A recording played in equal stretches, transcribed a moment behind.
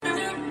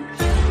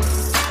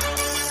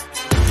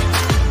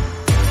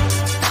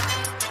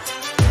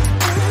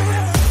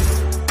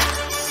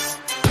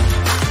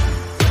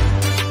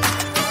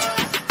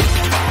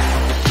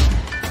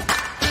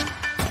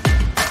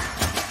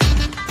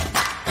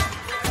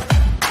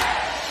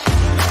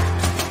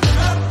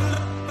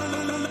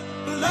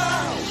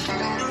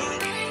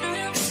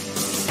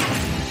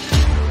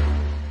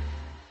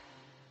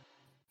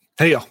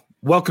Hey, y'all.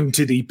 Welcome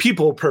to the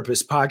People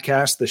Purpose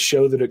Podcast, the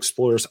show that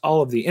explores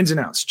all of the ins and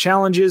outs,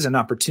 challenges, and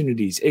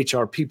opportunities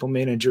HR people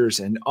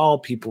managers and all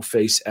people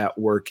face at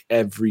work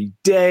every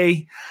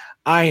day.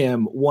 I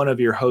am one of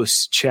your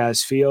hosts,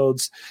 Chaz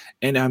Fields,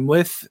 and I'm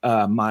with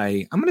I'm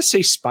going to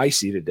say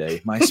spicy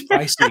today, my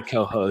spicy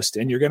co-host,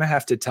 and you're going to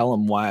have to tell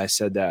him why I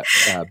said that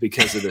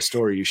because of the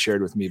story you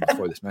shared with me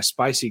before this. My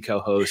spicy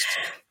co-host,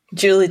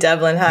 Julie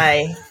Devlin.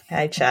 Hi,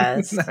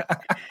 Chaz.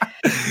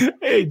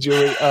 Hey,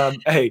 Julie.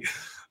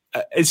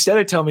 Instead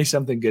of telling me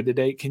something good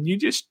today, can you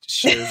just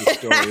share the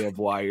story of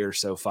why you're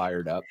so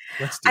fired up?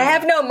 I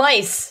have no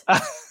mice.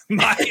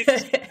 Mice?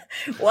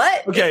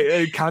 What?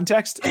 Okay,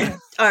 context.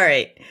 All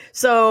right.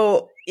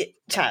 So,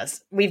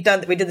 Chaz, we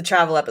did the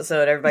travel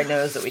episode. Everybody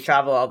knows that we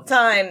travel all the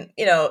time.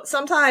 You know,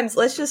 sometimes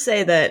let's just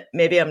say that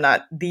maybe I'm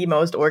not the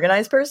most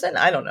organized person.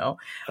 I don't know.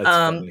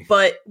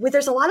 But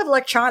there's a lot of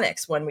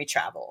electronics when we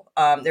travel.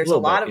 There's a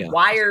lot of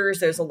wires.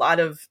 There's a lot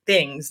of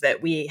things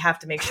that we have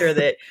to make sure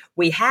that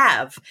we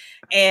have.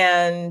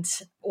 And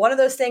one of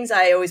those things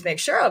I always make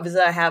sure of is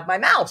that I have my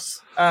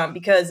mouse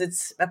because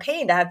it's a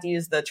pain to have to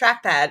use the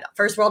trackpad.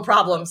 First world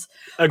problems.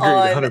 Agreed,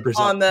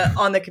 100%.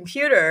 on the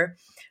computer.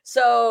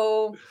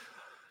 So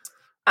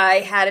I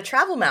had a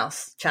travel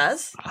mouse,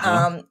 Chaz,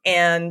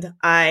 and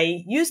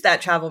I used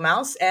that travel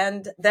mouse,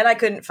 and then I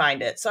couldn't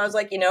find it. So I was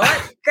like, you know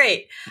what?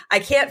 Great. I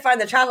can't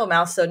find the travel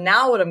mouse. So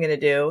now what I'm going to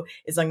do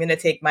is I'm going to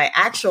take my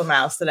actual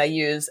mouse that I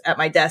use at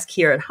my desk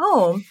here at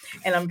home,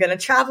 and I'm going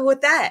to travel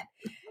with that.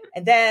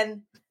 And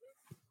then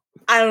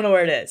I don't know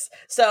where it is.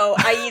 So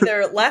I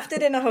either left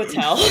it in a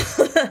hotel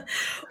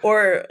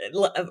or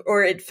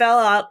it fell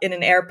out in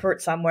an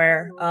airport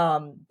somewhere.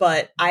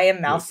 But I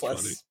am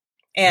mouseless.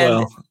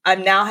 And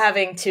I'm now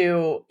having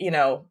to,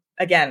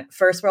 again,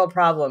 first world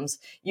problems,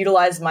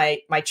 utilize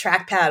my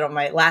trackpad on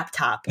my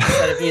laptop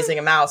instead of using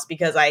a mouse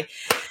because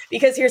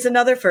here's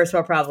another first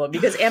world problem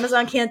because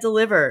Amazon can't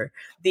deliver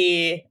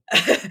the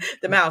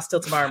mouse till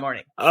tomorrow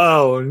morning.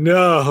 Oh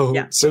no.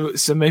 Yeah.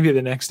 So maybe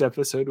the next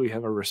episode we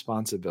have a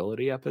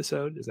responsibility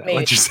episode. Is that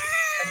what you're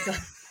saying?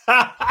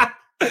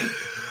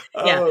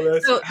 Yeah.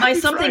 So my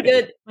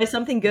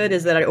something good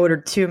is that I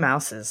ordered two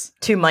mices.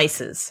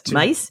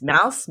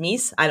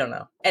 Mouse. I don't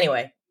know.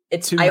 Anyway,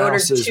 I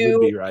ordered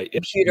two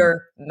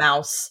computer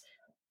mouse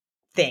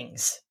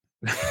things.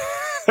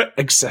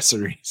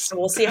 Accessories. So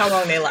we'll see how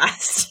long they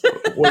last.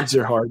 Words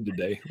are hard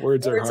today.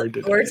 Words are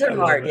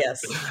hard,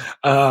 yes.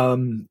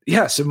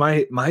 So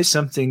my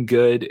something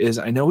good is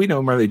I know we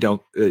normally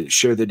don't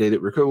share the day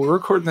that we're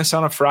recording this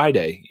on a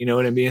Friday. You know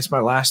what I mean? It's my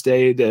last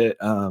day that,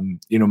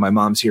 my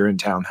mom's here in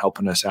town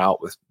helping us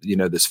out with,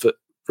 this foot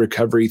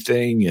recovery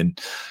thing. And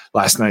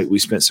last night we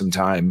spent some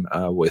time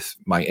with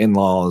my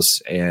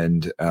in-laws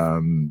and,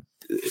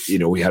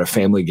 we had a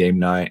family game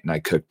night and I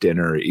cooked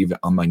dinner even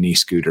on my knee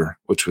scooter,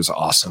 which was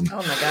awesome. Oh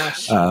my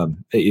gosh.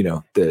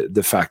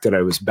 The fact that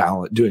I was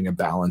doing a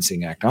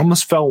balancing act, I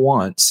almost fell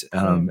once.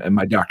 And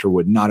my doctor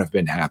would not have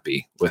been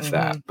happy with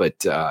that.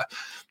 But,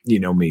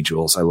 me,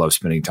 Jules, I love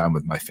spending time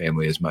with my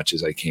family as much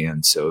as I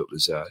can. So it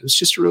was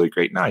just a really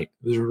great night.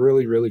 It was a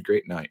really, really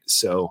great night.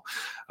 So,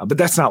 but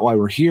that's not why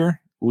we're here.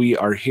 We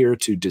are here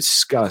to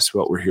discuss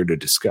what we're here to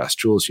discuss.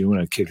 Jules, you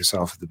want to kick us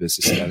off with the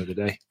business stat of the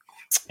day?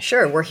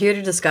 Sure. We're here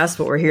to discuss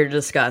what we're here to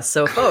discuss.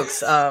 So,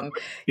 folks,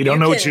 you don't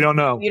know what you don't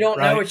know. You don't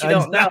know what you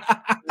don't know.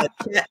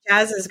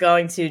 Chaz is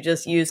going to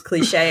just use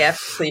cliche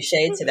after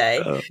cliche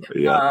today.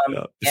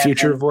 The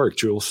future of work,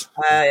 Jules.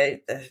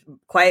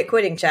 Quiet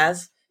quitting,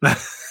 Chaz.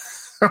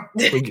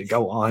 We could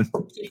go on.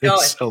 Keep going.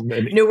 So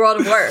many. New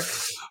world of work.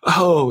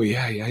 Oh,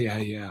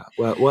 yeah.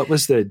 Well, what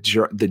was the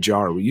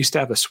jar? We used to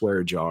have a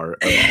swear jar of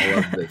all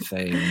of the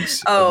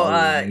things.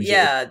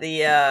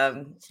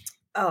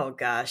 Oh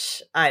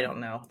gosh, I don't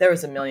know. There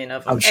was a million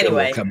of them. I'm sure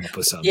anyway, we'll come up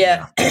with something.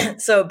 Yeah.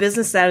 So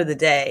business stat of the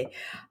day.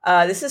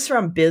 This is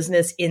from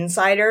Business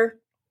Insider.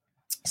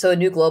 So a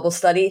new global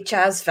study,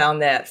 Chaz,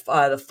 found that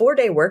the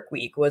 4-day work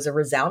week was a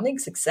resounding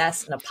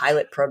success in a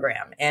pilot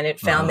program. And it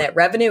found that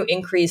revenue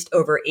increased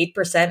over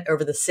 8%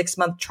 over the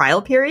 6-month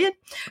trial period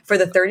for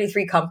the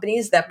 33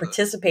 companies that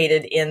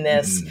participated in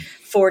this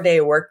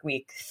 4-day work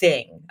week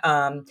thing.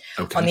 On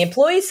the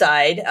employee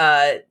side,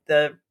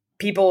 the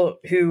people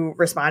who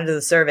responded to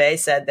the survey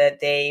said that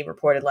they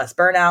reported less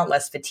burnout,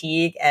 less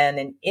fatigue, and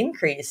an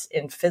increase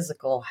in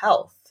physical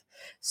health.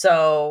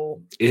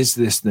 So is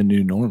this the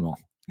new normal?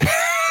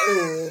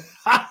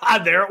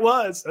 There it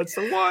was. That's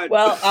the one.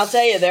 Well, I'll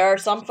tell you, there are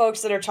some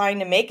folks that are trying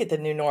to make it the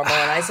new normal,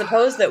 and I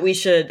suppose that we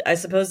should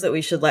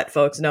let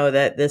folks know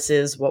that this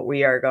is what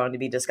we are going to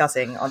be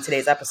discussing on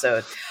today's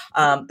episode,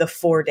 the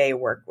 4-day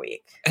work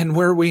week. And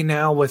where are we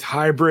now with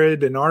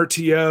hybrid and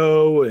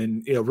RTO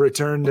and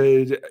return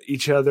to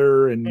each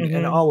other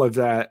and all of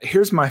that?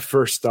 Here's my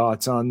first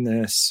thoughts on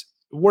this.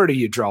 Where do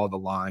you draw the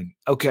line?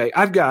 Okay,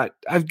 I've got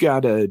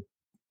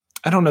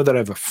I don't know that I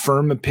have a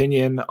firm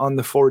opinion on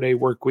the 4-day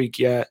work week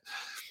yet.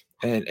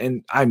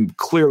 And I'm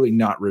clearly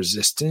not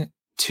resistant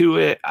to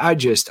it.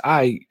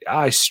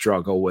 I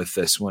struggle with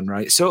this one,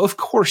 right? So of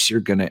course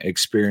you're going to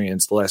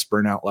experience less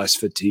burnout, less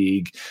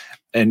fatigue,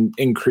 and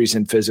increase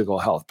in physical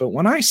health. But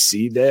when I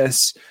see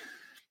this,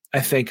 I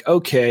think,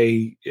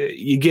 okay,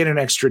 you get an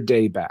extra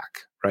day back,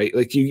 right?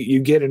 Like you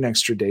get an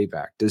extra day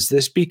back. Does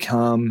this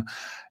become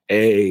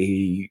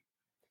a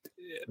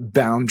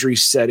boundary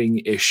setting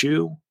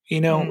issue?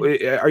 Is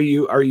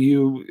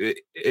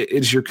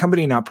your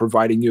company not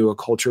providing you a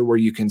culture where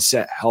you can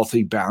set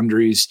healthy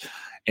boundaries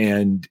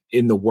and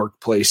in the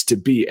workplace to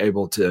be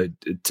able to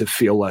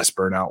feel less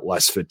burnout,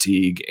 less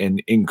fatigue,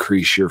 and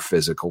increase your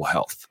physical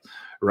health,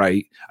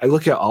 right? I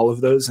look at all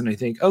of those and I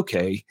think,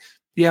 okay,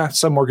 yeah,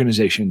 some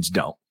organizations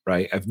don't,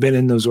 right? I've been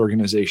in those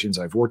organizations.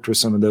 I've worked with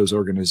some of those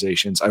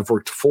organizations. I've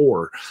worked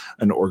for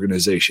an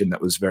organization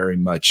that was very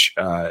much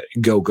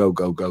go, go,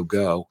 go, go,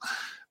 go.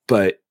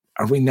 But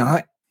are we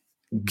not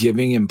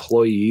giving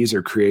employees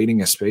or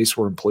creating a space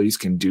where employees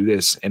can do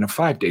this in a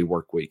 5-day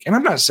work week? And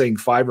I'm not saying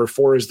 5 or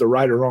 4 is the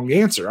right or wrong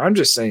answer. I'm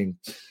just saying,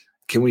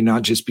 can we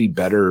not just be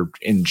better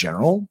in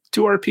general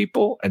to our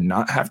people and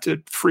not have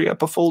to free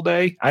up a full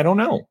day? I don't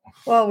know.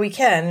 Well, we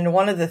can. And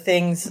one of the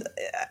things,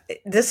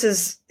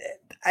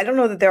 I don't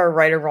know that there are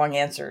right or wrong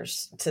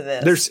answers to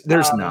this.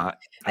 There's not.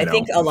 I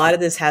think a lot of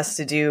this has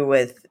to do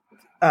with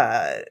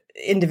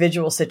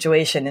individual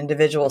situation,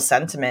 individual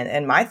sentiment.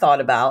 And my thought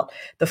about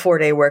the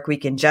 4-day work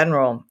week in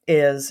general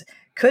is,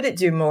 could it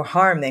do more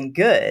harm than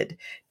good?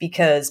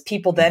 Because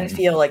people then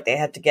feel like they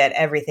have to get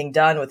everything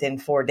done within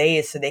 4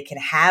 days so they can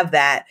have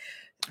that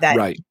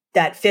right.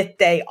 that 5th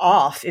day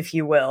off, if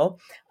you will.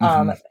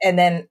 And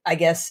then I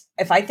guess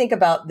if I think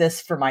about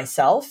this for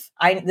myself,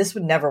 this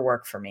would never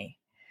work for me.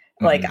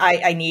 Like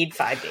I need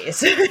 5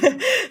 days.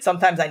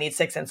 Sometimes I need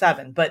 6 and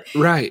 7, but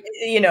right.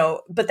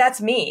 But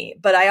that's me.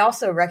 But I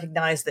also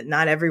recognize that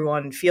not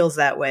everyone feels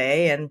that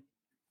way, and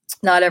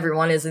not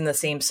everyone is in the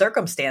same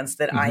circumstance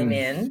that I'm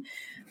in.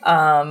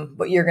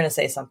 But you're going to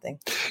say something.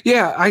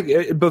 Yeah,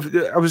 I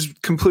was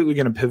completely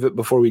going to pivot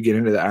before we get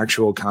into the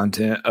actual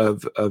content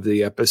of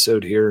the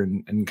episode here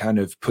and kind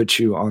of put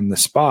you on the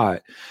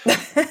spot.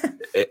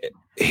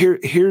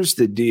 Here's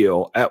the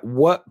deal. At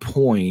what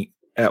point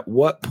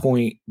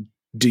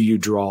do you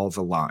draw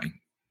the line?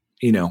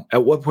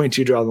 At what point do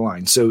you draw the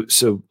line? So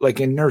like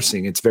in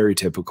nursing, it's very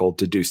typical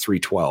to do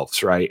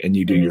 312s, right? And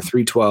you do your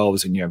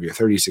 312s and you have your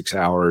 36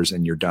 hours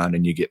and you're done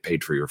and you get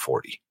paid for your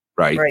 40.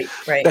 Right.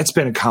 That's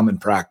been a common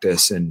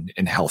practice in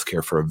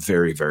healthcare for a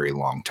very, very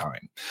long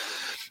time.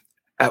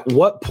 At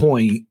what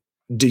point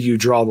do you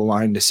draw the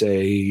line to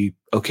say,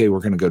 okay,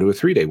 we're going to go to a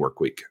 3-day work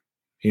week?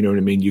 You know what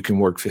I mean? You can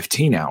work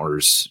 15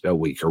 hours a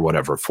week or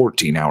whatever,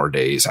 14-hour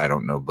days. I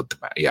don't know, but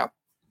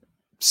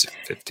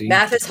 15.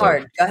 Math is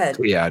hard. Go ahead.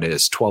 Yeah, it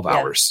is 12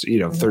 hours,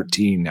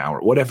 13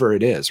 hour, whatever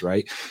it is,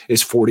 right?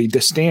 Is 40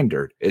 the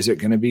standard? Is it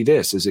going to be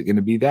this? Is it going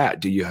to be that?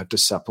 Do you have to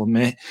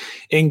supplement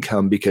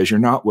income because you're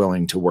not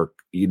willing to work,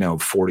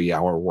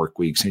 40-hour work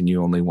weeks and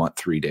you only want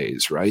 3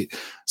 days, right?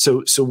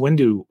 So when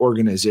do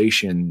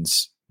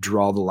organizations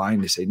draw the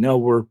line to say, no,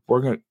 we're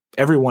going to,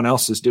 everyone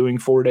else is doing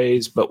 4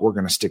 days, but we're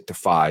going to stick to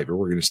 5 or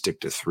we're going to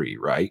stick to 3,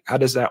 right? How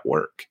does that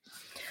work?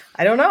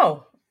 I don't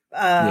know.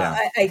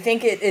 I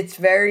think it's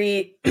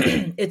very,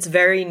 it's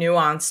very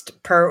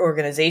nuanced per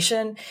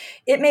organization.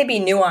 It may be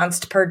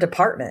nuanced per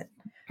department.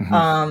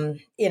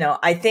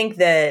 I think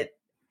that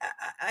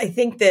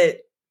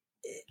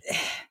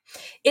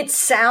it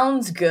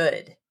sounds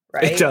good,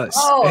 right? It does.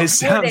 Oh, it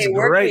sounds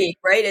great, week,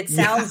 right? It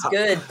sounds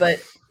good,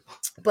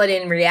 but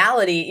in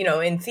reality,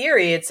 in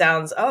theory, it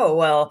sounds,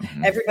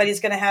 everybody's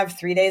going to have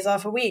 3 days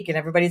off a week and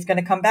everybody's going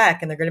to come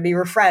back and they're going to be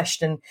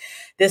refreshed and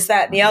this,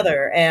 that, and the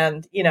other.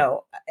 And,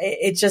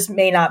 it just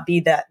may not be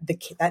that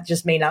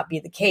just may not be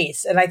the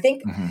case. And I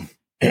think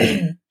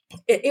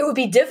it would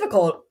be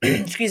difficult,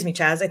 excuse me,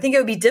 Chaz. I think it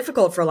would be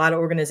difficult for a lot of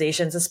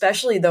organizations,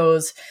 especially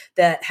those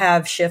that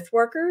have shift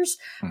workers.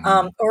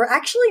 Or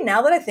actually,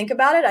 now that I think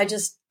about it, I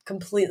just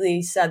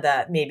completely said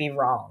that maybe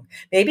wrong.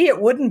 Maybe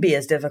it wouldn't be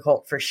as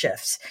difficult for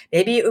shifts.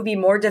 Maybe it would be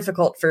more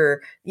difficult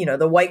for,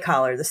 the white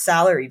collar, the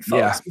salaried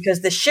folks,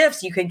 because the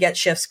shifts, you can get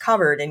shifts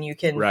covered and you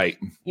can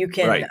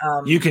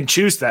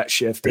choose that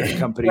shift if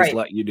companies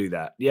let you do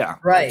that. Yeah.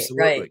 Right.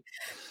 Absolutely.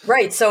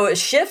 Right. So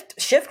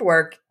shift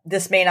work,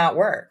 this may not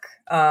work.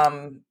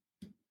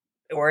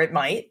 Or it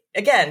might,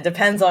 again,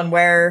 depends on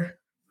what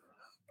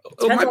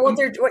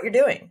you're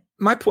doing.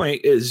 My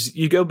point is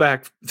you go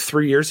back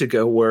 3 years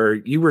ago where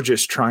you were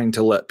just trying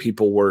to let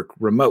people work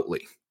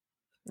remotely.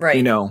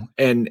 Right.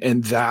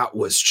 And that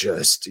was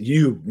just,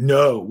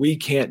 we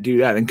can't do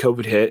that. And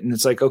COVID hit and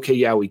it's like, okay,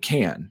 yeah, we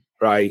can.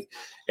 Right.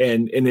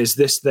 And is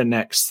this the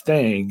next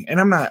thing?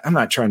 And I'm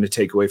not trying to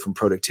take away from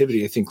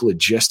productivity. I think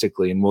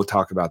logistically, and we'll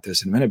talk about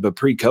this in a minute, but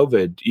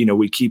pre-COVID,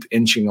 we keep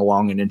inching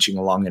along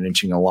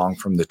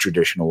from the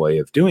traditional way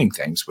of doing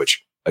things,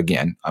 which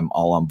again, I'm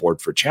all on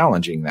board for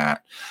challenging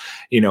that,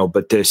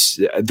 but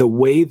the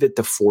way that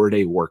the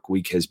 4-day work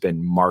week has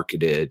been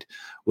marketed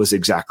was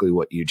exactly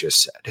what you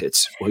just said.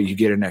 You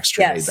get an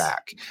extra day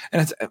back.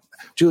 And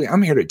Julie,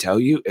 I'm here to tell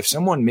you, if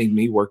someone made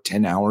me work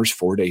 10 hours,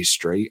 4 days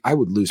straight, I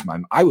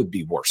would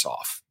be worse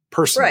off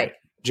personally.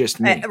 just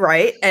me.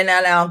 Right. And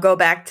then I'll go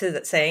back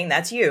to saying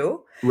that's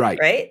you. Right.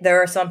 Right.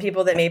 There are some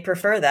people that may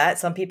prefer that.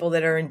 Some people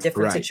that are in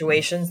different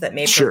situations that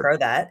may prefer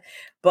that.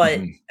 But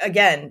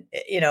again,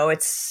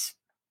 it's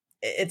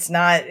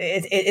not,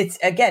 it's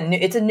again,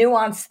 it's a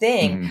nuanced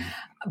thing.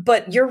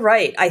 But you're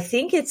right. I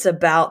think it's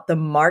about the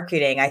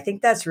marketing. I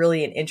think that's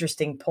really an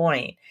interesting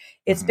point.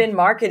 It's been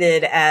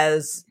marketed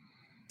as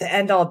the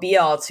end all be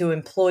all to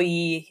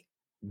employee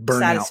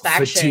burnout,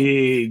 satisfaction.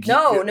 fatigue.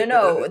 No.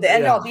 The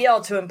end all be all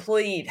to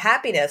employee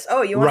happiness.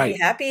 Oh, you want to be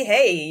happy?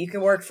 Hey, you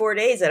can work 4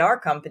 days at our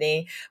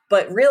company.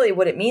 But really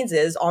what it means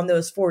is on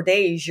those 4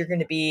 days, you're going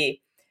to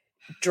be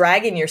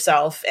dragging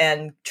yourself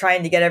and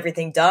trying to get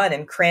everything done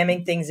and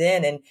cramming things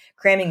in and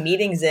cramming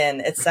meetings in,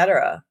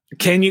 etc.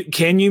 Can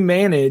you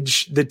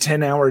manage the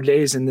 10-hour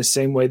days in the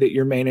same way that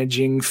you're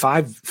managing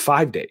five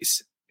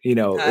days?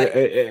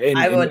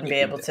 I wouldn't be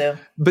able to.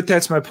 But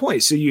that's my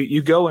point. So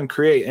you go and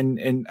create,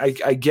 and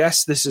I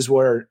guess this is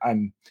where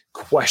I'm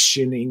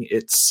questioning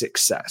its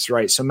success,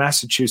 right? So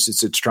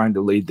Massachusetts, it's trying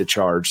to lead the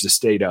charge. The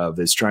state of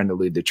is trying to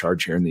lead the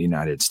charge here in the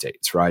United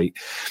States, right?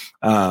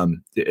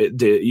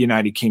 The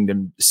United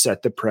Kingdom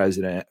set the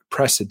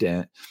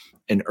precedent,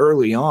 and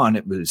early on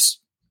it was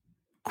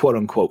quote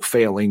unquote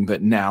failing,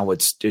 but now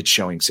it's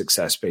showing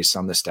success based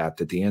on the stat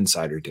that the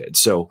Insider did.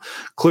 So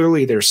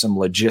clearly there's some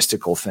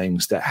logistical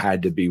things that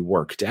had to be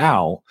worked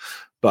out,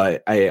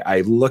 but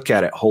I look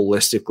at it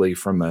holistically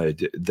from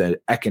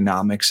the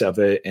economics of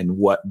it and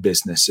what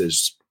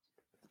businesses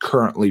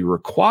currently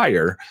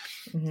require.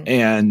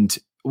 And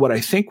what I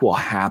think will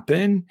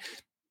happen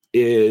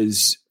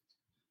is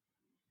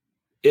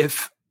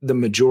if the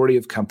majority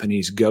of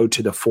companies go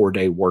to the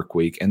 4-day work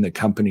week, and the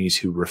companies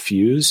who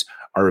refuse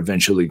are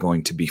eventually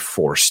going to be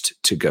forced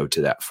to go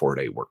to that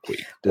 4-day work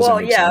week.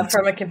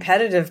 From a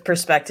competitive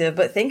perspective,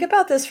 but think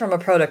about this from a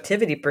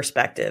productivity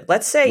perspective.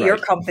 Let's say your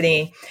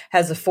company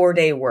has a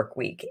 4-day work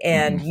week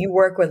and you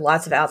work with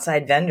lots of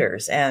outside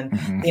vendors and,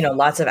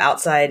 lots of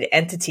outside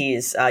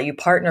entities. You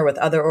partner with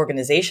other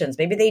organizations.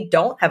 Maybe they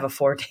don't have a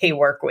 4-day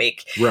work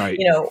week. Right.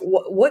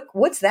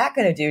 What's that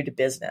going to do to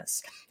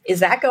business?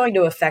 Is that going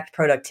to affect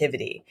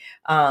productivity?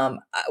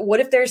 What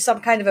if there's some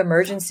kind of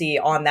emergency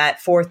on that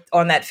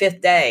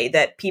 5th day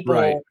that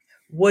people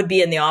would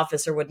be in the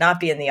office or would not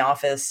be in the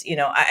office?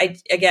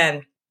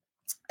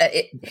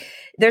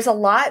 There's a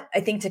lot I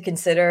think to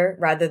consider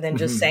rather than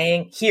just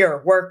saying,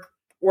 here, work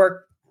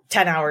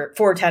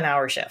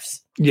 10-hour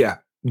shifts. Yeah.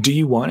 Do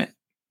you want it?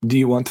 Do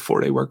you want the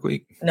 4-day work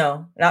week?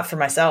 No, not for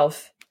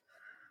myself.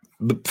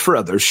 But for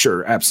others,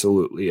 sure,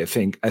 absolutely. I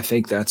think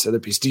that's the other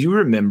piece. Do you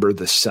remember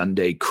the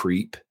Sunday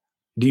creep?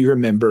 Do you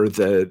remember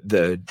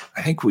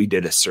I think we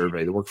did a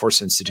survey, the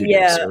Workforce Institute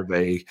did a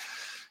survey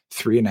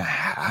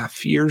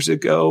 3.5 years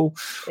ago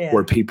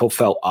where people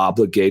felt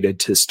obligated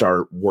to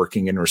start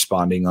working and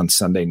responding on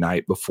Sunday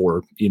night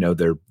before,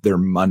 their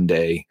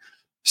Monday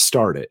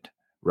started,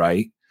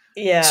 right?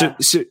 Yeah.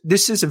 So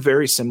this is a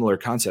very similar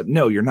concept.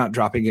 No, you're not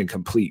dropping a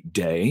complete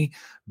day,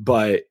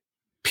 but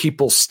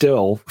people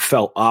still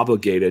felt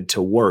obligated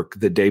to work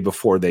the day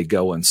before they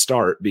go and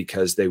start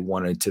because they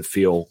wanted to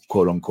feel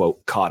quote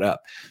unquote caught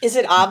up. Is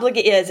it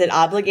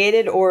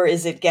obligated or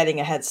is it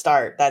getting a head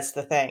start? That's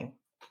the thing.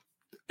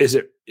 Is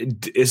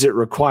it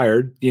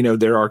required?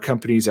 There are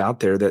companies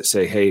out there that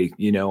say, hey,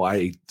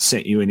 I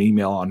sent you an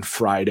email on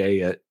Friday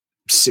at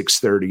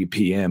 6:30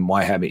 p.m.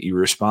 Why haven't you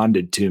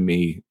responded to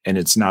me? And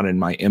it's not in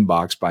my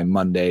inbox by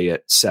Monday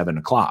at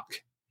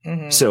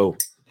 7:00. So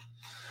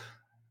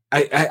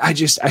I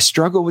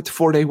struggle with the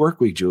 4-day work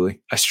week, Julie.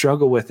 I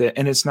struggle with it.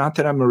 And it's not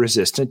that I'm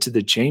resistant to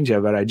the change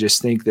of it. I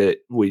just think that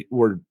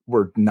we're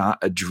not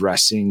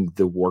addressing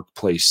the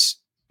workplace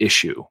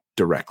issue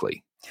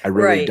directly. I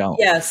really don't.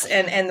 Yes.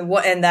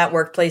 And that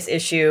workplace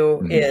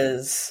issue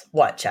is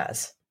what,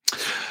 Chaz?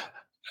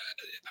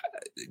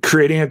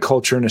 Creating a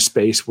culture and a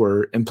space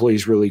where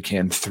employees really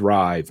can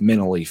thrive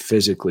mentally,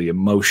 physically,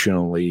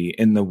 emotionally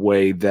in the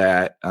way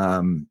that,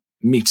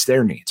 meets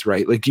their needs,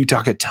 right? Like you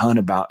talk a ton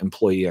about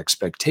employee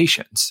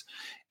expectations.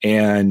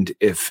 And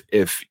if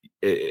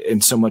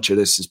so much of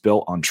this is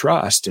built on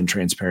trust and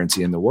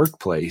transparency in the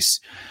workplace,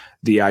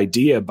 the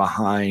idea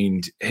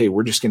behind, hey,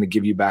 we're just going to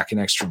give you back an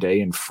extra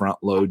day and front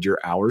load your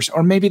hours,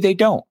 or maybe they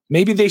don't.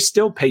 Maybe they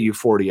still pay you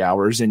 40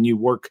 hours and you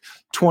work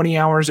 20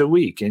 hours a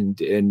week. And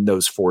in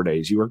those 4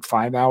 days, you work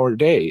 5-hour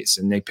days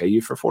and they pay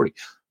you for 40.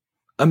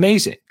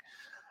 Amazing.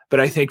 But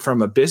I think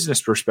from a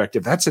business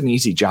perspective, that's an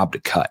easy job to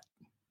cut.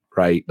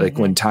 Right. Like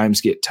when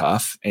times get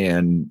tough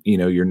and,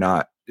 you're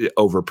not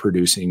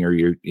overproducing or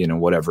you're,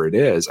 whatever it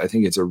is, I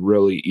think it's a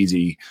really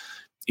easy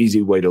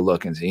way to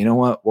look and say, you know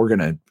what, we're going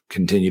to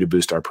continue to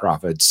boost our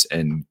profits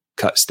and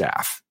cut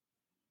staff.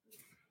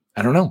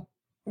 I don't know.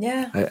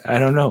 Yeah. I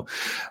don't know.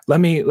 Let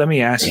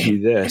me ask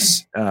you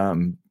this.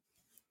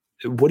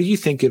 What do you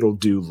think it'll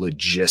do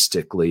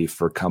logistically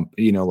for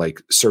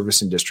like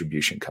service and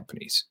distribution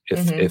companies?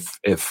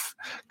 If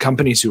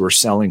companies who are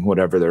selling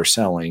whatever they're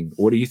selling,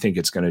 what do you think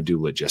it's going to do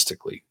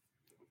logistically?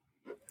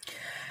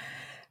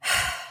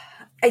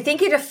 I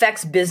think it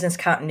affects business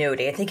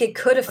continuity. I think it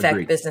could affect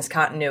Agreed. business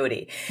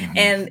continuity.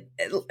 And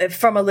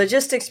from a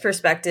logistics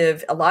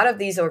perspective, a lot of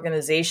these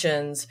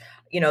organizations,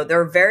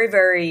 they're very,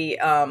 very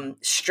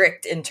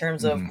strict in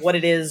terms of what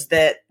it is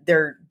that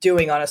they're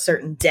doing on a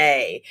certain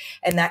day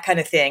and that kind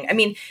of thing. I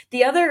mean,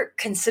 the other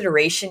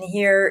consideration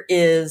here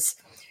is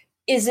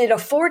it a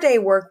 4-day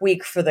work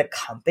week for the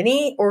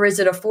company, or is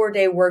it a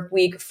 4-day work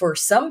week for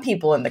some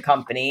people in the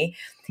company?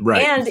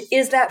 Right. And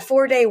is that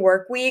 4-day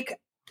work week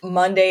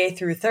Monday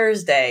through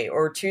Thursday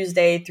or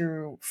Tuesday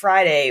through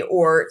Friday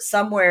or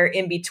somewhere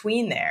in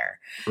between there?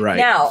 Right.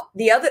 Now,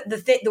 the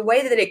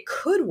way that it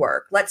could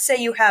work, let's say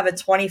you have a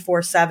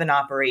 24/7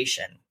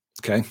 operation.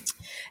 Okay.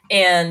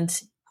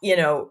 And,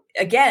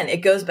 again,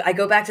 I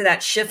go back to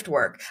that shift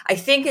work. I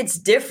think it's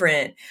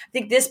different. I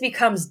think this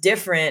becomes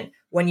different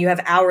when you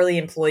have hourly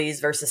employees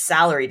versus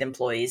salaried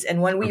employees.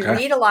 And when we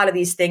read a lot of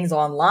these things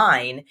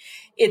online,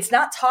 it's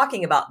not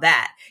talking about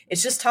that.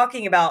 It's just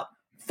talking about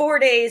 4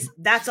 days.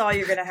 That's all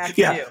you're going to have to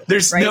do.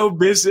 There's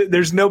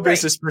no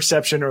business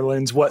perception or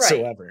lens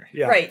whatsoever.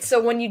 Right. Right.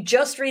 So when you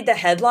just read the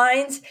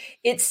headlines,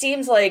 it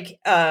seems like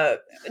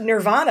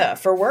nirvana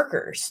for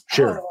workers.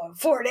 Sure.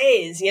 4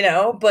 days,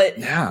 but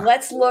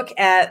let's look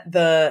at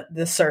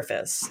the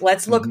surface.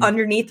 Let's look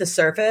underneath the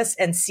surface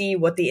and see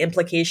what the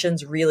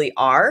implications really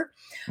are.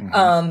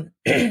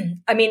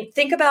 I mean,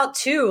 think about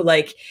too,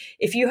 like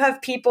if you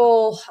have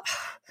people,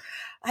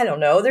 I don't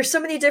know, there's so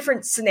many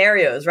different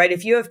scenarios, right?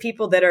 If you have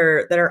people that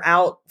are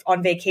out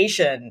on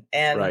vacation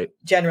and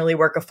generally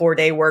work a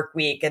 4-day work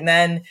week, and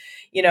then,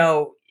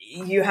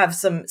 you have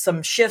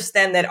some shifts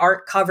then that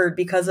aren't covered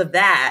because of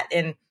that.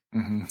 And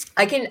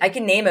I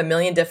can name a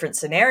million different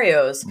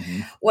scenarios.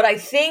 What I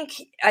think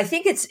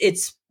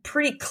it's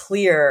pretty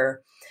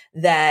clear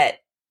that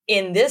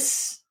in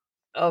this,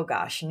 oh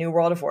gosh, new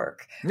world of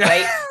work,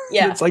 right?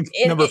 Yeah. It's like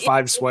number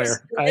 5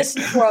 swear. This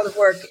new world of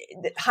work,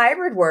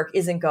 hybrid work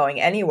isn't going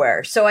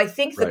anywhere. So I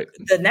think that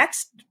the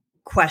next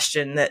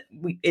question that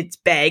it's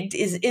begged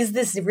is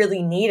this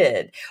really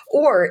needed?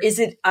 Or is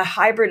it a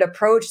hybrid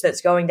approach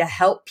that's going to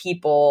help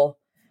people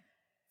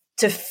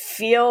to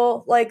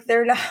feel like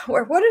they're not,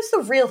 or what is the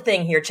real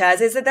thing here,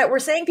 Chaz? Is it that we're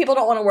saying people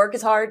don't want to work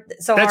as hard?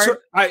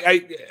 I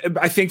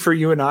think for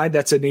you and I,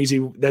 that's an easy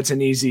result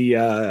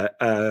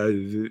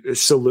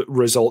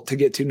to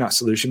get to, not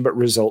solution, but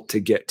result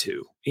to get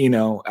to.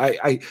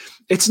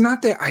 It's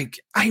not that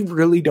I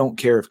really don't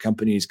care if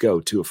companies go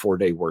to a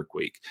 4-day work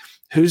week.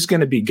 Who's going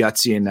to be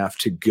gutsy enough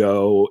to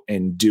go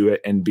and do it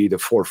and be the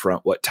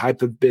forefront? What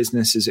type of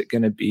business is it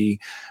going to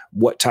be?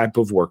 What type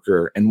of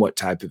worker and what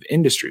type of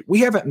industry? We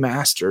haven't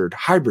mastered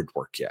hybrid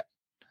work yet,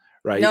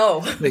 right?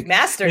 No,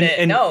 mastered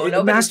it. No,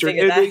 nobody's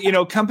figured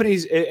that.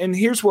 Companies, and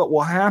here's what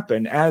will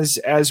happen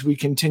as we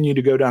continue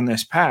to go down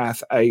this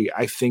path. I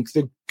think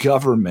the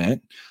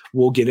government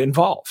will get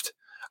involved.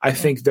 I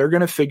think they're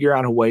going to figure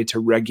out a way to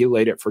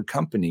regulate it for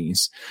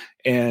companies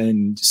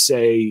and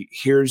say,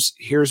 here's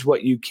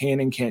what you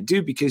can and can't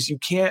do, because you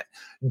can't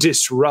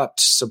disrupt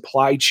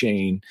supply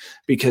chain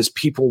because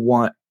people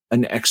want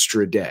an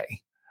extra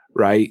day,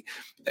 right?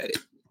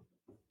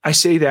 I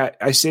say that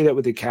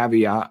with the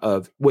caveat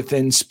of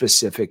within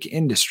specific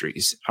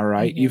industries. All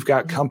right. You've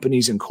got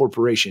companies and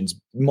corporations,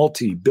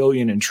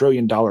 multi-billion and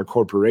trillion-dollar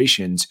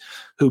corporations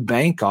who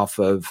bank off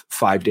of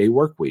 5-day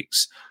work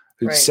weeks.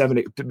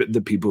 70, the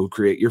people who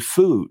create your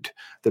food,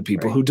 the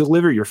people who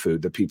deliver your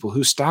food, the people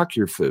who stock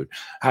your food.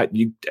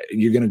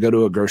 You're going to go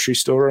to a grocery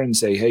store and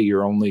say, hey,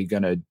 you're only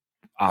going to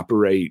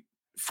operate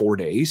 4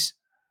 days.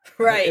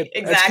 Right.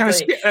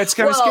 Exactly. That's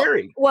kind of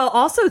scary. Well,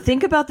 also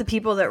think about the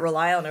people that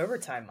rely on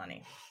overtime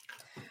money.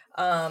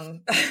 And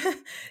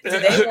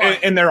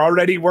they're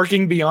already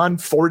working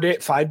beyond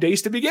 5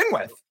 days to begin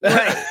with.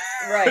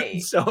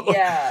 Right. So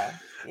yeah.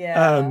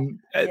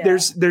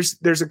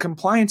 There's a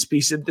compliance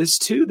piece of this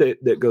too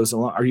that goes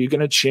along. Are you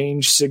going to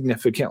change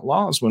significant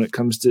laws when it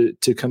comes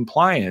to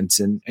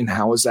compliance, and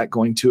how is that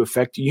going to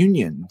affect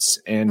unions?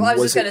 And I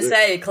was just going to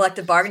say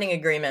collective bargaining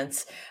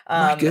agreements.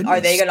 Are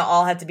they going to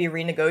all have to be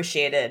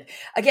renegotiated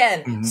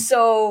again?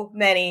 So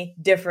many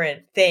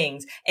different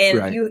things,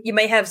 and you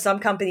may have some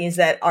companies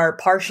that are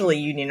partially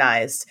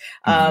unionized,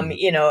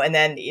 and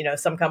then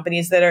some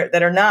companies that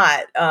are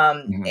not,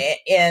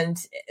 and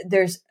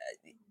there's.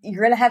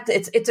 You're going to have to,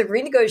 it's a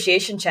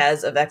renegotiation,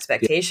 Chaz, of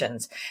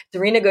expectations. It's a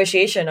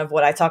renegotiation of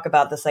what I talk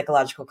about, the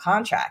psychological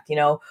contract.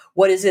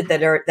 What is it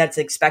that's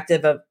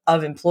expected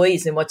of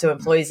employees, and what do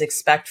employees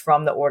expect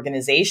from the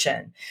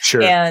organization?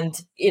 Sure. And,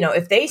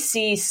 if they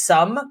see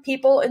some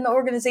people in the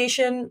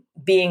organization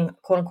being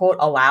quote unquote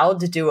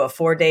allowed to do a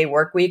 4-day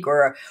work week,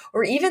 or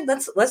even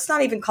let's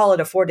not even call it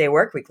a 4-day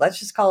work week. Let's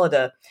just call it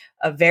a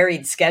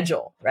varied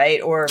schedule,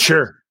 right? Or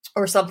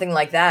something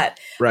like that.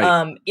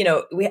 Right.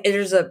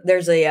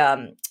 There's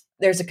a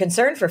there's a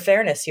concern for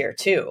fairness here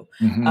too.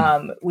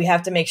 Mm-hmm. We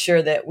have to make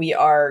sure that we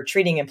are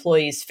treating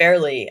employees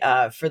fairly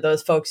for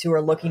those folks who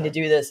are looking to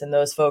do this and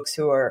those folks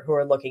who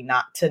are looking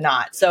not to.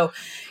 So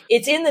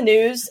it's in the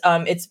news.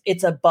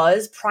 It's a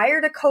buzz.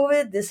 Prior to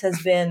COVID,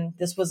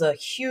 this was a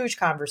huge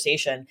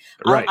conversation.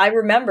 Right. I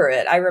remember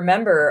it. I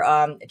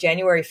remember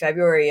January,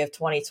 February of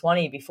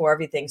 2020, before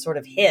everything sort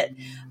of hit.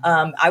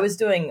 I was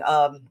doing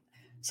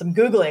some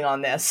Googling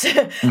on this,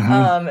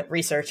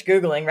 research,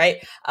 Googling,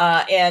 right?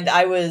 And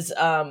I was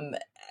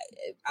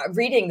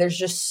reading, there's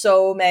just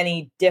so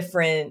many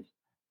different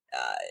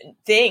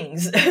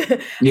things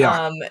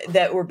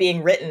that were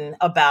being written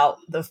about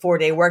the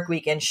 4-day work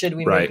week and should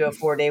we move to a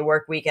 4-day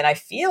work week. And I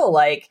feel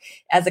like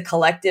as a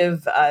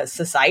collective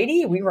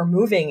society, we were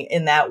moving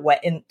in that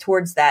way,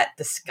 towards that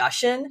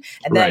discussion.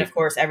 And then of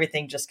course,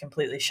 everything just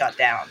completely shut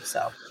down.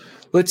 So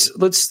let's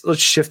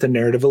shift the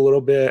narrative a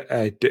little bit.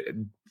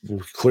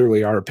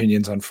 Clearly our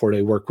opinions on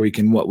 4-day work week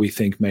and what we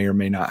think may or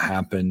may not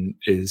happen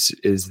is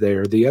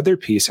there. The other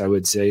piece I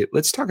would say,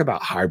 let's talk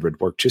about hybrid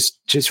work.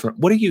 Just from,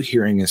 what are you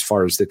hearing as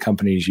far as the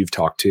companies you've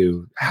talked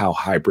to, how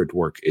hybrid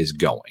work is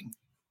going?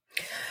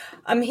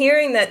 I'm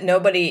hearing that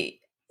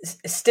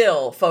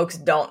folks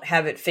don't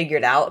have it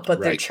figured out,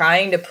 but they're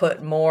trying to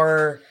put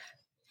more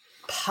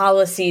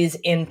policies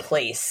in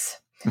place.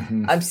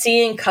 I'm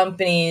seeing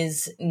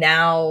companies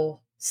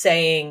now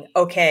saying,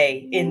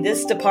 okay, in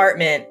this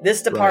department,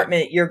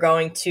 you're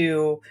going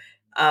to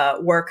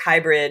work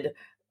hybrid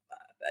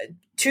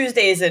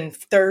Tuesdays and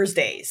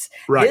Thursdays.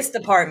 This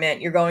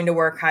department, you're going to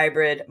work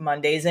hybrid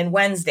Mondays and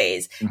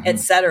Wednesdays,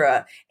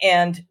 etc.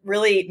 And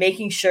really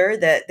making sure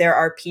that there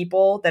are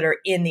people that are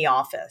in the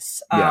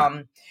office.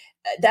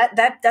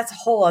 That's a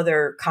whole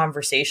other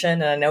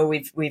conversation. And I know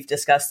we've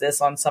discussed this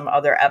on some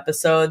other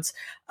episodes.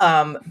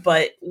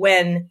 But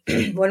when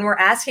we're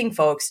asking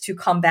folks to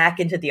come back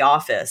into the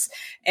office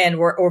and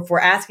if we're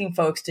asking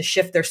folks to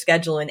shift their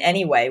schedule in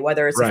any way,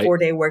 whether it's a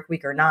 4-day work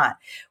week or not,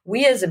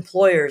 we as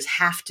employers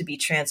have to be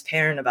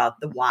transparent about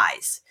the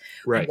whys.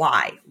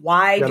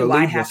 Why do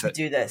I have to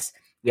do this?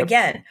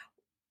 Again,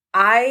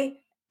 I,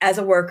 as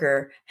a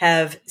worker,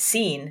 have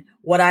seen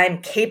what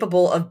I'm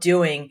capable of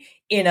doing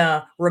in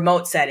a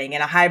remote setting,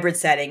 in a hybrid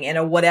setting, in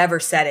a whatever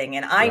setting.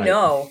 And I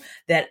know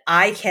that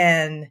I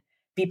can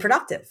be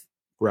productive.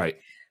 Right.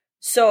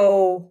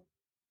 So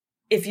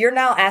if you're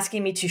now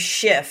asking me to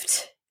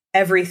shift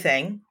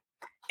everything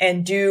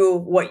and do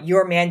what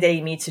you're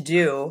mandating me to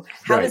do,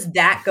 how is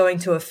that going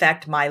to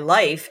affect my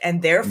life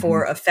and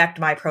therefore affect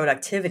my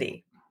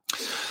productivity?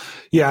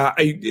 Yeah,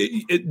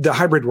 the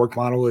hybrid work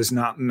model is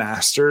not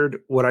mastered.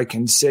 What I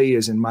can say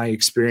is, in my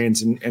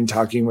experience and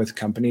talking with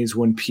companies,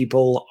 when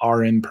people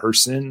are in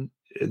person,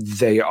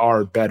 they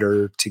are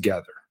better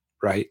together,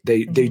 right?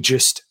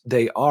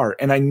 They are.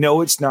 And I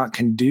know it's not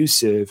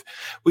conducive.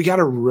 We got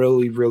a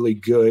really, really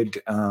good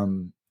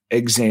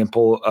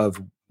example of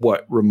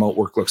what remote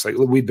work looks like.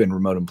 We've been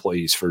remote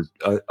employees for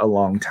a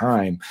long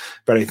time,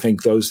 but I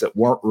think those that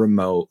weren't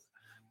remote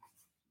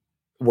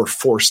were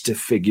forced to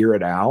figure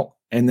it out.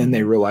 And then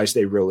they realized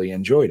they really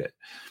enjoyed it.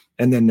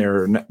 And then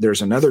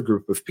there's another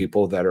group of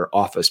people that are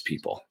office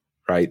people,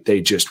 right?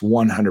 They just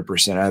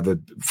 100%. I have a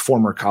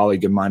former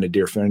colleague of mine, a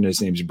dear friend,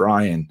 his name's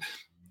Brian.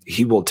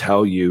 He will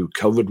tell you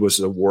COVID was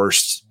the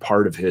worst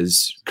part of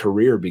his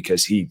career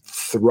because he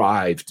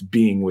thrived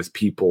being with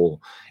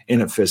people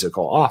in a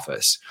physical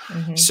office.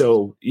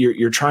 So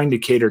you're trying to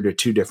cater to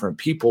two different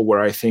people, where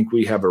I think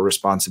we have a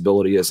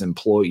responsibility as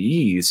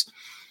employees.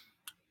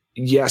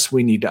 Yes,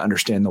 we need to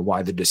understand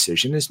why the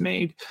decision is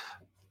made.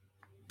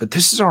 But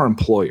this is our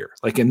employer.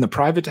 Like in the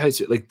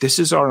privatized, like this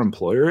is our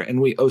employer, and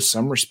we owe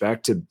some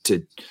respect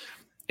to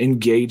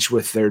engage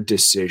with their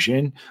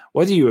decision,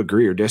 whether you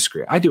agree or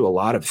disagree. I do a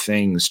lot of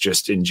things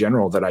just in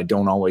general that I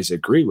don't always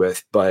agree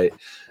with, but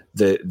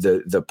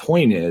the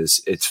point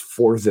is, it's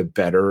for the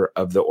better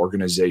of the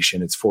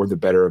organization. It's for the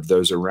better of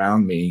those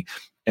around me,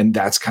 and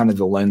that's kind of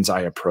the lens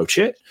I approach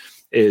it.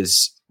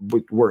 Is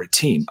we're a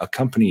team. A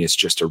company is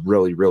just a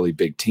really, really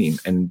big team,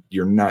 and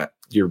you're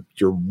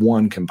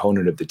one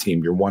component of the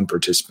team. You're one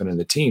participant in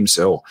the team.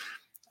 So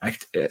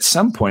at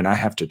some point I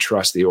have to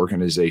trust the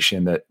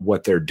organization that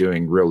what they're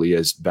doing really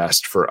is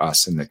best for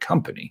us in the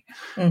company.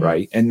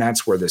 Right. And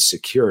that's where the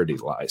security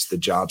lies. The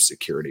job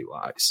security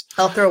lies.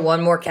 I'll throw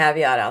one more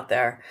caveat out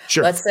there.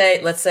 Sure. Let's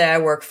say I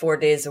work 4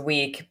 days a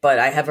week, but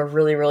I have a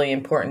really, really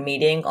important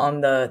meeting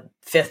on the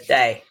 5th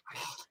day.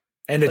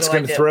 And it's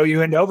going to throw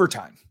you into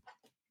overtime.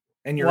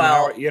 And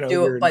you're,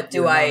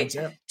 do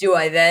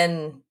I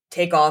then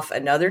take off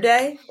another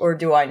day, or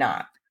do I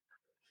not?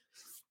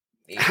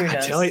 Who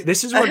knows? Tell you,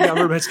 this is where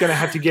government's going to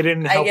have to get in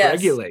and help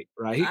regulate,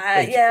 right?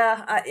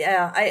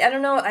 I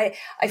don't know.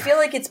 I feel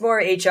like it's more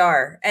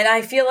HR, and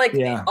I feel like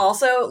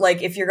also,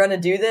 like, if you're going to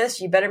do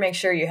this, you better make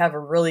sure you have a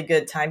really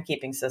good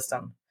timekeeping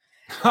system.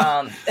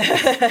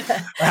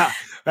 Yeah.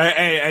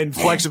 And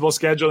flexible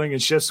scheduling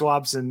and shift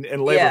swaps and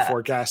labor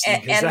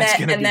forecasting, because that's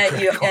going to be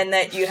critical. And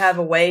that you have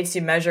a way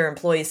to measure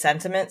employee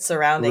sentiment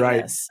surrounding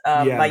this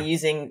by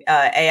using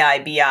AI,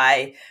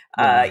 BI,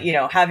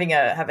 having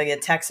a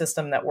tech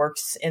system that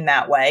works in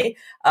that way.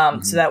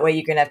 So that way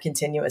you can have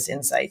continuous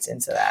insights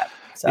into that.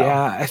 So.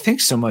 Yeah, I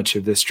think so much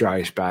of this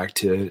drives back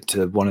to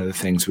one of the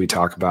things we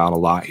talk about a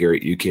lot here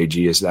at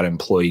UKG is that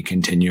employee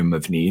continuum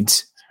of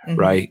needs.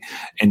 Right.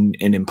 And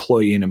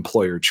employee and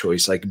employer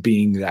choice, like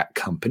being that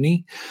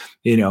company,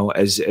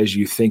 as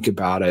you think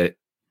about it,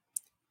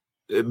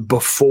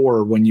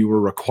 before, when you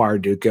were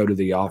required to go to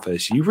the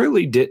office, you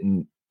really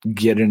didn't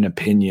get an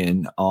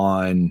opinion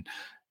on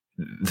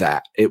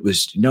that. It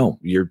was, no,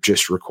 you're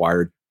just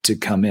required to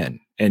come in.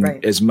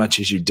 And as much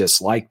as you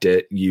disliked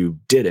it, you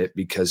did it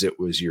because it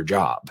was your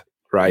job.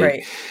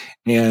 Right.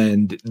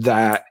 And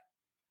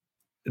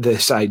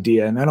this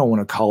idea, and I don't want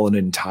to call it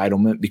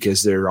entitlement,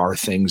 because there are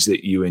things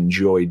that you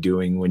enjoy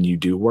doing when you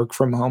do work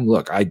from home.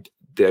 Look,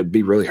 it'd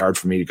be really hard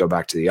for me to go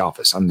back to the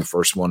office. I'm the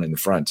first one in the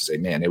front to say,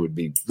 man, it would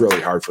be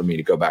really hard for me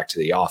to go back to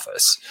the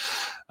office,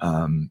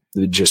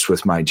 just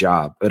with my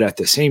job. But at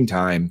the same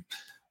time,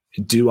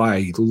 do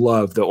I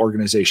love the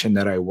organization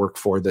that I work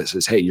for that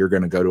says, hey, you're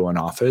going to go to an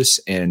office,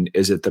 and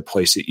is it the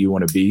place that you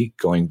want to be?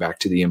 Going back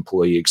to the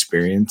employee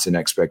experience and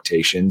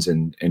expectations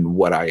and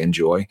what I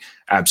enjoy.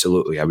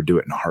 Absolutely. I would do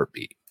it in a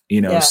heartbeat.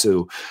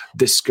 So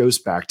this goes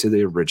back to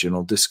the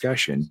original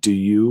discussion.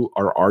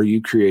 Are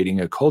you creating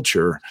a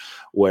culture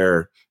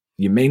where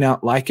you may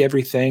not like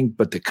everything,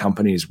 but the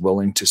company is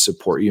willing to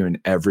support you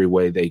in every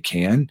way they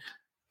can,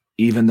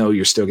 even though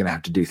you're still going to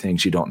have to do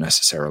things you don't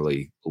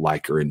necessarily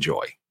like or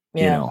enjoy?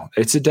 Yeah.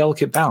 It's a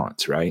delicate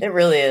balance, right? It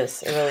really is.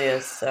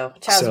 So,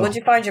 Chaz, what'd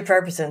you find your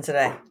purpose in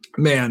today?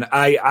 Man,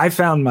 I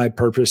found my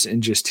purpose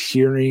in just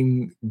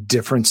hearing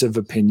difference of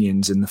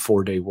opinions in the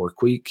 4-day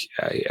work week.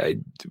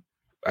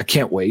 I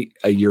can't wait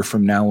a year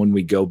from now when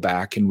we go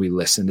back and we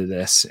listen to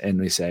this and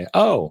we say,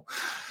 oh,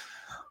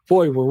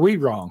 boy, were we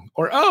wrong?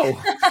 Or, oh,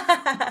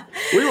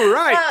 we were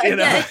right.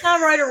 Yeah, it's not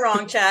right or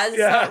wrong, Chaz. It's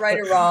not right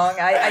or wrong.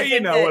 I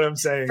think what I'm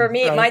saying. For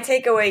me, right? My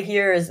takeaway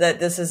here is that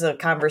this is a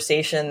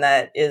conversation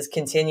that is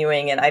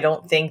continuing. And I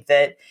don't think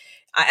that,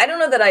 I don't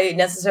know that I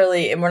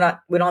necessarily, and we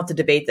don't have to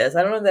debate this.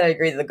 I don't know that I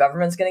agree that the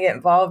government's going to get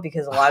involved,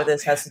 because a lot of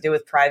this has to do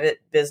with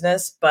private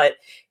business. But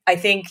I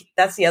think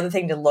that's the other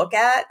thing to look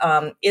at.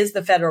 Is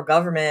the federal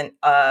government,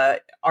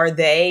 are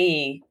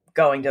they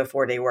going to a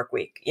 4-day work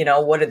week?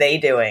 What are they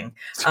doing?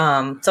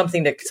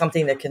 Something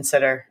to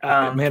consider.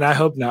 Man, I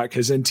hope not,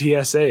 because in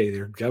TSA,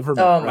 they're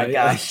government. Oh my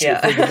gosh,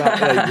 yeah.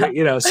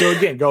 About, so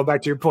again, go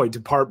back to your point,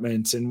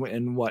 departments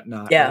and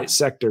whatnot, right?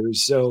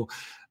 Sectors. So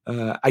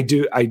I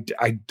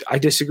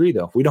disagree,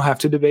 though. We don't have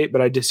to debate,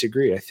 but I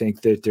disagree. I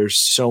think that there's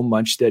so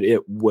much that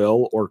it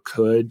will or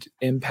could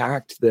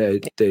impact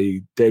that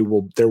there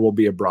will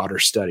be a broader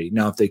study.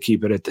 Now, if they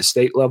keep it at the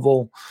state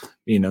level,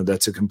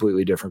 that's a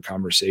completely different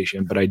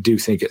conversation. But I do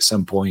think at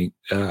some point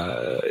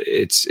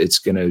it's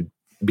going to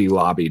be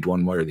lobbied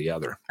one way or the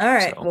other. All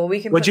right. So, well,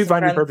 we can. What'd you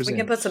find your purpose in? We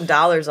can put some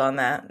dollars on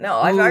that. No,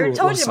 I've already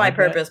told you my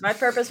purpose. My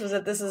purpose was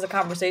that this is a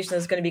conversation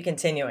that's going to be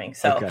continuing.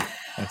 So, okay.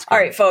 That's good. All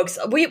right, folks,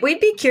 we'd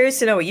be curious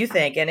to know what you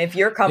think, and if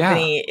your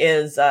company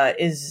is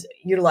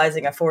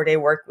utilizing a 4-day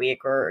work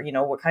week, or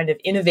what kind of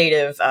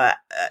innovative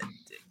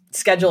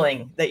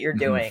scheduling that you're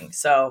doing.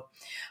 So.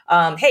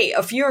 Hey,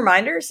 a few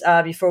reminders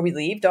before we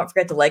leave. Don't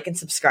forget to like and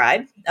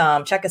subscribe.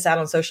 Check us out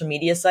on social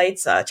media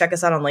sites. Check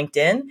us out on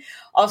LinkedIn.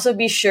 Also,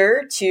 be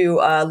sure to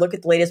look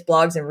at the latest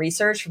blogs and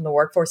research from the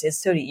Workforce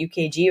Institute at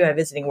UKG by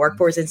visiting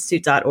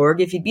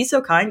workforceinstitute.org. If you'd be so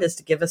kind as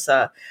to give us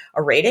a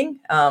rating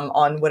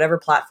on whatever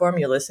platform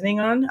you're listening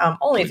on,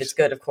 only if it's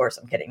good, of course.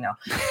 I'm kidding. No,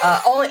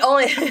 only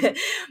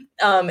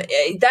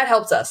that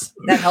helps us.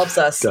 That helps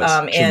us.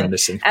 And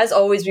as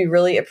always, we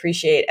really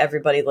appreciate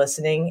everybody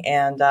listening.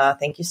 And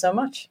thank you so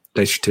much.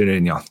 Thanks for tuning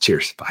in, y'all.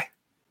 Cheers. Bye.